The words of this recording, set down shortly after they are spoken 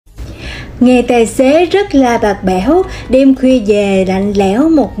Nghề tài xế rất là bạc bẽo, đêm khuya về lạnh lẽo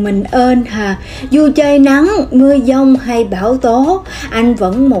một mình ên hà. Dù trời nắng, mưa giông hay bão tố, anh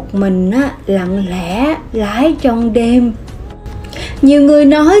vẫn một mình lặng lẽ lái trong đêm. Nhiều người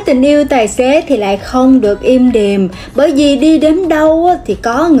nói tình yêu tài xế thì lại không được im đềm, bởi vì đi đến đâu thì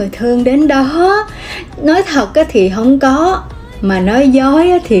có người thương đến đó. Nói thật thì không có, mà nói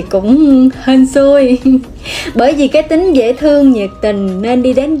dối thì cũng hên xui. Bởi vì cái tính dễ thương nhiệt tình nên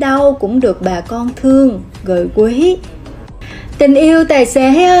đi đến đâu cũng được bà con thương, gợi quý. Tình yêu tài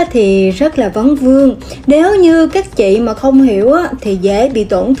xế thì rất là vấn vương. Nếu như các chị mà không hiểu thì dễ bị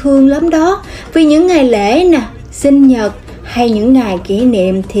tổn thương lắm đó. Vì những ngày lễ nè, sinh nhật hay những ngày kỷ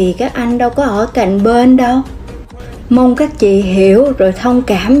niệm thì các anh đâu có ở cạnh bên đâu. Mong các chị hiểu rồi thông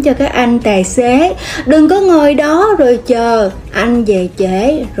cảm cho các anh tài xế. Đừng có ngồi đó rồi chờ anh về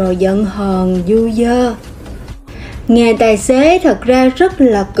trễ rồi giận hờn du dơ. Nghề tài xế thật ra rất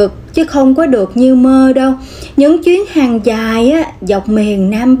là cực chứ không có được như mơ đâu. Những chuyến hàng dài dọc miền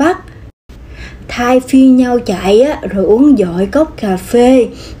Nam Bắc, thay phiên nhau chạy rồi uống dội cốc cà phê,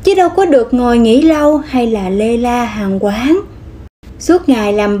 chứ đâu có được ngồi nghỉ lâu hay là lê la hàng quán. Suốt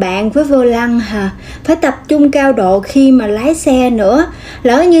ngày làm bạn với vô lăng phải tập trung cao độ khi mà lái xe nữa.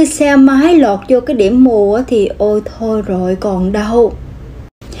 Lỡ như xe máy lọt vô cái điểm mù thì ôi thôi rồi còn đâu.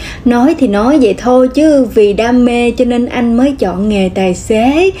 Nói thì nói vậy thôi chứ vì đam mê cho nên anh mới chọn nghề tài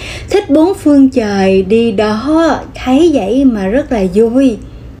xế. Thích bốn phương trời đi đó, thấy vậy mà rất là vui.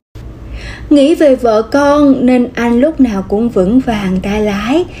 Nghĩ về vợ con nên anh lúc nào cũng vững vàng tay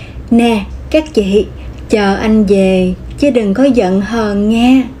lái. Nè các chị, chờ anh về chứ đừng có giận hờn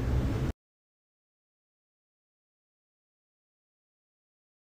nghe.